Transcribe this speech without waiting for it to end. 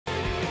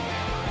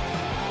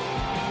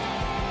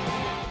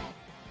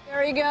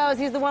There he goes.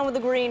 He's the one with the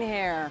green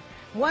hair.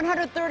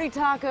 130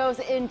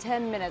 tacos in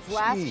 10 minutes.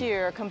 Last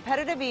year,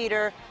 competitive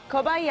eater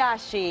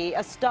Kobayashi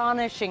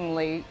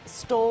astonishingly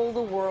stole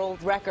the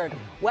world record.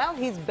 Well,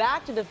 he's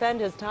back to defend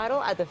his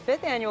title at the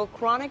 5th annual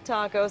Chronic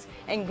Tacos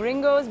and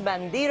Gringos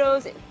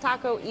Bandidos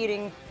Taco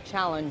Eating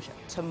Challenge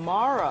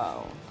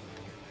tomorrow.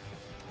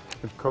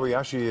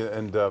 Kobayashi,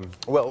 and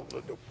well,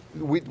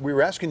 we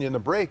were asking you in the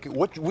break,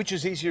 which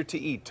is easier to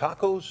eat,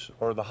 tacos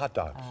or the hot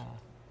dogs?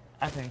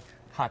 I think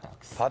hot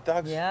dogs. Hot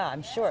dogs? Yeah,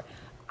 I'm sure.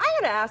 I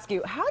gotta ask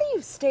you, how do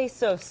you stay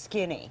so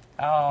skinny?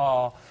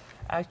 Oh,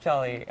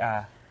 actually,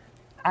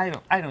 I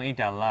don't eat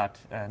a lot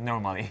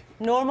normally.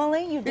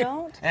 Normally, you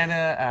don't?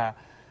 And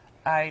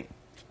I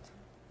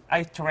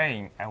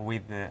train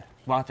with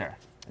water,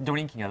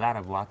 drinking a lot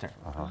of water.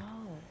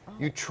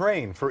 You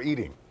train for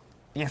eating.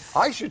 Yes.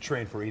 I should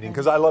train for eating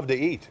because I love to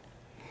eat.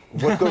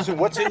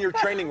 What's in your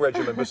training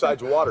regimen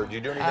besides water? Do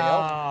you do anything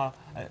else?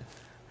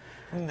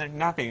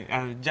 Nothing.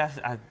 Just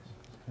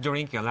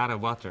drinking a lot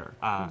of water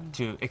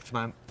to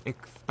expand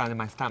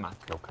my stomach.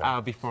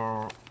 Okay.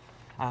 Before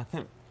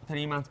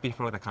 3 months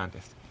before the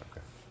contest.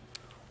 Okay.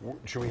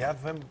 Should we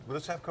have him?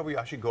 Let's have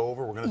Kobayashi go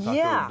over. We're going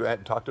to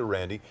talk to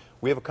Randy.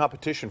 We have a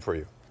competition for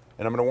you.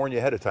 And I'm going to warn you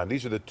ahead of time.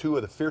 These are two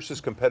of the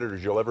fiercest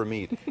competitors you'll ever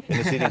meet in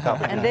this eating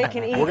competition. And they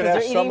can eat because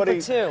they're eating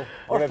for two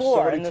or four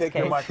somebody in this take case.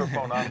 your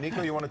microphone.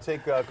 Nico, you want to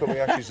take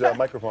Kobayashi's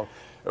microphone?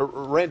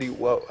 Randy,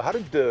 well, how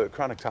did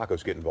Chronic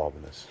Tacos get involved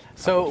in this?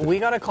 So we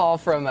got a call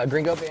from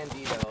Gringo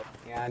Bandito,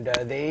 and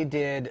they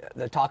did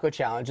the taco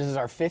challenge. This is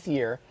our 5th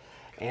year,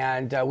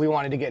 and we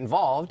wanted to get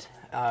involved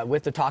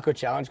with the taco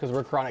challenge because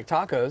we're Chronic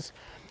Tacos.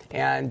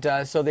 And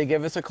so they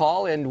gave us a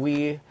call, and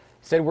we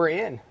said we're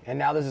in. And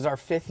now this is our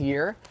 5th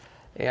year.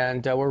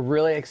 And we're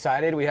really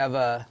excited. We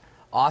have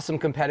awesome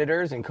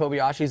competitors, and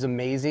Kobayashi's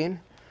amazing.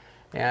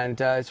 And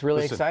it's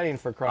really exciting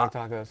for Chronic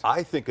Tacos.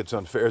 I think it's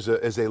unfair. As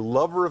a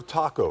lover of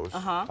tacos,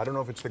 I don't know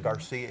if it's the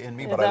Garcia in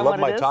me, but I that love what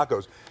my it is?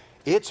 tacos.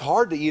 It's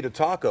hard to eat a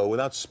taco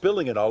without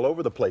spilling it all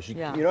over the place. You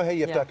know how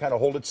you have to kind of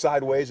hold it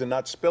sideways and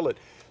not spill it.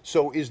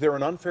 So is there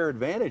an unfair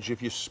advantage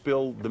if you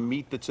spill the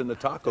meat that's in the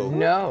taco?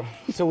 No.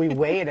 So we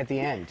weigh it at the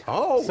end.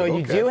 Oh, so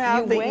you do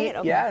have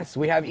yes,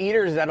 we have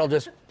eaters that'll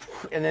just,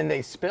 and then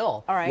they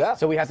spill. All right. Yeah.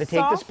 So we have to take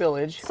the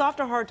spillage. Soft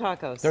or hard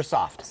tacos? They're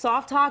soft.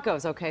 Soft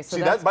tacos, okay. So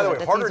See, that's by the way,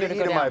 that's harder easier to go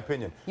eat in down. my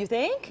opinion. You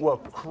think? Well,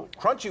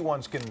 crunchy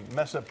ones can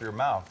mess up your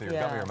mouth, your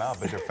gum in your mouth,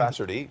 but they're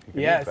faster to eat. You can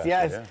eat Yes, faster,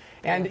 yes. yeah.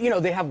 And you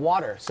know, they have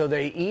water. So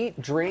they eat,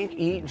 drink,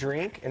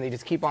 and they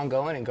just keep on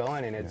going and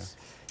going, and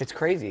it's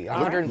crazy.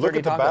 130 Look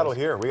at the tacos. battle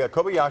here. We got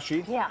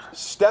Kobayashi,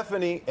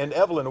 Stephanie, and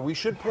Evelyn. We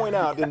should point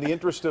out, in the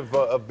interest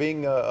of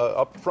being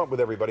up front with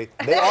everybody,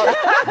 they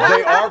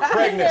are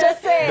pregnant.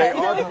 Just say They it.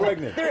 are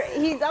pregnant.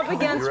 He's up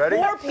against You ready?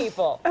 4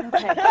 people.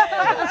 Okay. All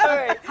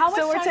right. How much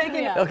so we're time do we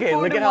taking have? Okay,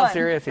 4 look to at how 1.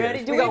 serious he is.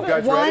 Ready? Do we go?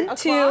 Guys ready? 1,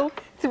 2,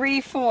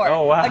 3, 4.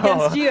 Oh, wow.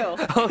 Against you.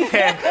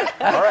 Okay.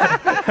 All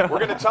right. We're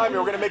going to time you.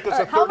 We're going to make this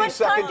a How much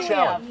time 30-second do we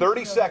challenge. have?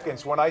 30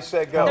 seconds when I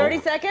say go. 30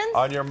 seconds?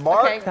 On your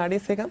mark, Okay. 30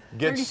 seconds.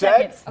 get 30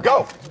 set, seconds.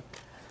 go.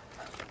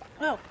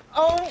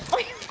 Oh.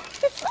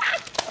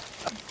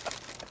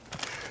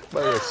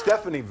 By the way,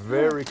 Stephanie,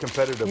 very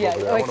competitive Yeah, over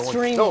there. I wanna warn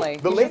you. extremely.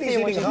 No, the You should ladies see her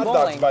when eating she's hot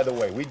bowling. dogs, by the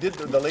way.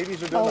 The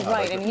ladies are doing the hot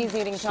Right, dogs. and he's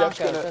eating Steph's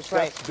tacos. gonna- That's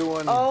right. Steph's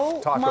doing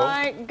Oh taco.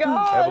 my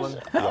gosh!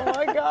 Evelyn, Oh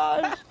my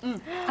gosh!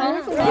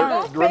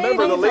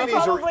 Remember, the ladies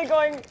are probably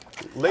going.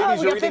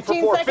 ladies we are got eating for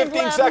 15 4. seconds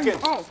 15 left.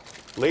 seconds. Oh.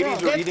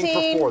 Ladies are eating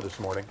 15. for 4 this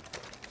morning.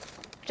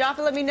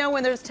 Jaffa, let me know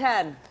when there's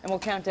 10, and we'll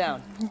count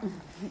down.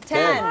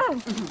 10, 9,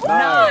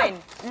 9,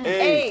 8,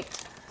 8,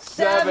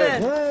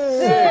 7,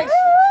 6,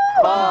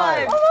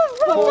 5,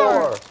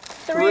 4,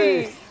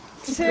 3,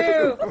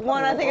 2,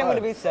 1. I think I'm going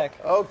to be sick.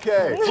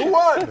 Okay. Who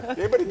won?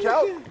 Anybody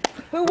count?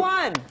 Who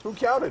won? Who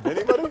counted?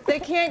 Anybody? They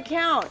can't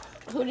count.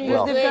 Who do you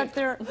Well. They've got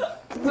their.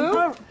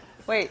 Who?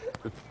 Wait.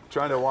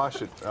 Trying to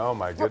wash it. Oh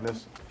my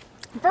goodness.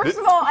 First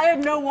of all, I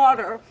had no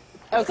water.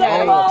 Okay.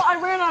 Second of all, I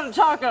ran out of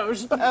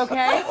tacos.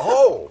 Okay.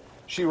 Oh,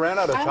 she ran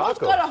out of tacos.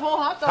 got a whole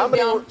hot dog How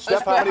many? down.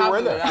 Steph, how many were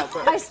in there? I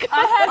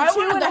had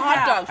 2 and a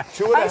half.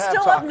 2 and a half I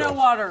still tacos. have no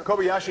water.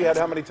 Kobayashi had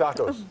how many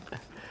tacos?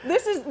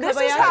 This is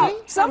Kobayashi? how How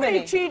somebody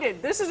many?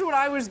 cheated. This is what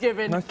I was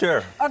given. Not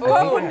sure. A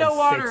Coke with no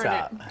water 6 in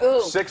out.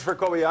 it. 6 for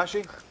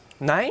Kobayashi?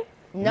 9?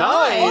 9.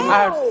 I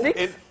have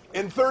 6.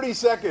 In 30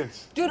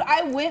 seconds. Dude,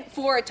 I went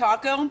for a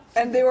taco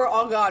and they were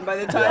all gone by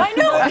the time. I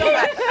know.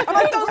 I'm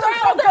like, those are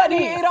so good.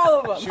 He ate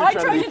all of them. She was I trying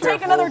to tried be to take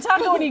careful. another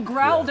taco and he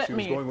growled She at was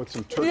me. going with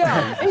some turkey.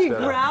 Yeah, He instead.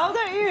 growled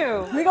at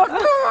you. He goes,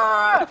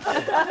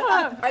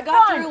 I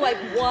got through like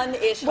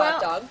 1-ish Well-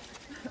 hot dog.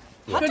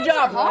 good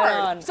job. Right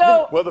on.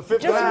 So, Well, the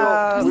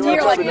 15-year-old, we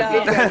You're went like, to the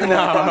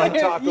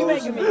 15-year-old you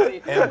make him tacos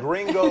easy. and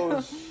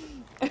Gringos.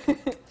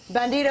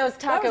 Bandido's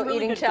Taco really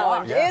Eating good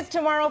Challenge block. Yeah. is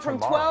tomorrow from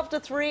Tomorrow. 12 to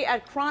 3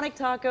 at Chronic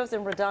Tacos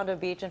in Redondo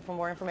Beach. And for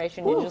more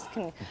information, you just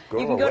can Go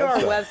you to can our go to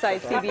our website.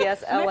 website,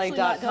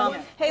 cbsla.com.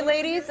 Hey,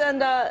 ladies, and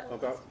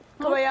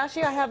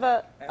Kobayashi, I have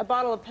a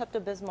bottle of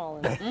Pepto-Bismol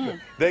in it.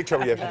 Thanks,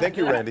 Kobayashi. Thank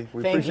you, Randy.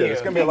 We Thank appreciate it. you.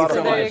 It's going to be a lot of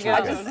Thank fun. you so There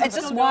you much. go. It's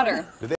just water.